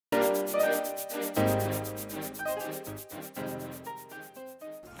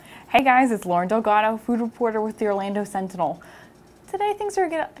Hey guys, it's Lauren Delgado, food reporter with the Orlando Sentinel. Today things are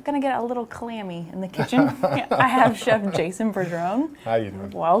gonna get a little clammy in the kitchen. I have Chef Jason Bergeron. How you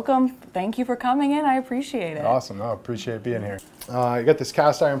doing? Welcome. Thank you for coming in. I appreciate it. Awesome. I appreciate being here. I got this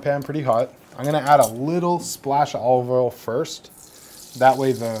cast iron pan pretty hot. I'm gonna add a little splash of olive oil first. That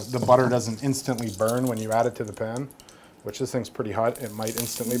way the butter doesn't instantly burn when you add it to the pan, which this thing's pretty hot. It might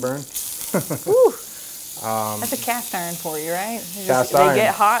instantly burn. Whew. That's a cast iron for you, right? They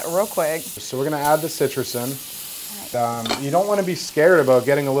get hot real quick. So we're gonna add the citrus in. You don't want to be scared about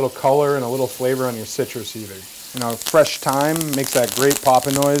getting a little color and a little flavor on your citrus either. You know, fresh thyme makes that great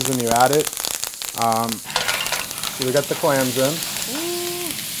popping noise when you add it. So we got the clams in.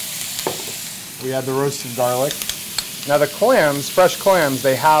 We add the roasted garlic. Now the clams, fresh clams,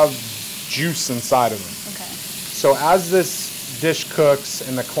 they have juice inside of them. Okay. So as this dish cooks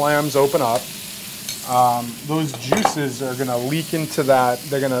and the clams open up, those juices are gonna leak into that.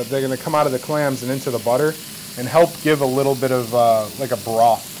 They're gonna come out of the clams and into the butter and help give a little bit of like a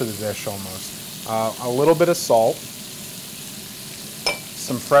broth to the dish almost. A little bit of salt,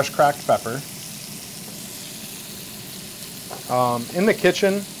 some fresh cracked pepper. In the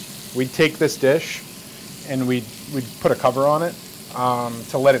kitchen, we'd take this dish and we'd put a cover on it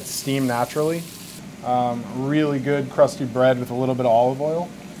to let it steam naturally. Really good crusty bread with a little bit of olive oil.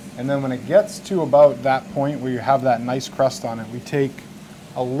 And then when it gets to about that point where you have that nice crust on it, we take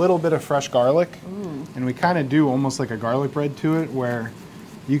a little bit of fresh garlic. Ooh. And we kind of do almost like a garlic bread to it, where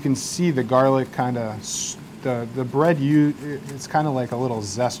you can see the garlic kind of, the bread, it's kind of like a little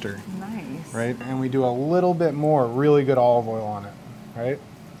zester. Nice. Right? And we do a little bit more really good olive oil on it, right?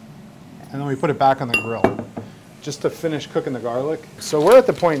 And then we put it back on the grill just to finish cooking the garlic. So we're at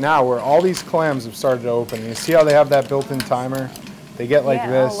the point now where all these clams have started to open. You see how they have that built-in timer? They get like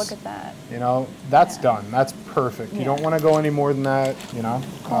this. Oh, look at that. You know, that's done. That's perfect. You don't want to go any more than that, you know.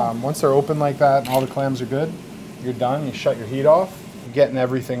 Once they're open like that and all the clams are good, you're done. You shut your heat off. You're getting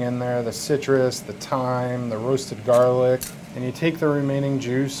everything in there, the citrus, the thyme, the roasted garlic, and you take the remaining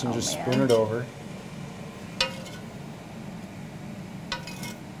juice and just spoon it over.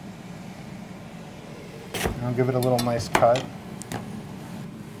 And I'll give it a little nice cut.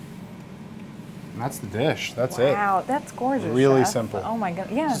 And that's the dish. That's it. Wow, that's gorgeous. Really Chef. simple. Oh my God,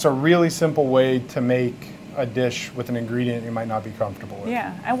 yeah. It's a really simple way to make a dish with an ingredient you might not be comfortable with.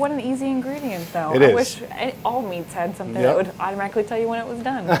 Yeah, and what an easy ingredient though. It I is. wish all meats had something that would automatically tell you when it was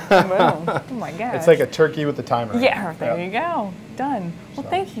done. Boom. Oh my gosh. It's like a turkey with the timer. Yeah, there you go. Done. Well,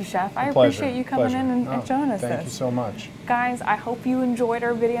 thank you, Chef. I appreciate you coming in and showing us this. Thank you so much. Guys, I hope you enjoyed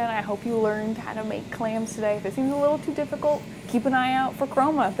our video and I hope you learned how to make clams today. If it seems a little too difficult, keep an eye out for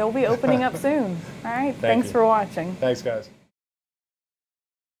Chroma. They'll be opening up soon. All right, thanks for watching. Thanks, guys.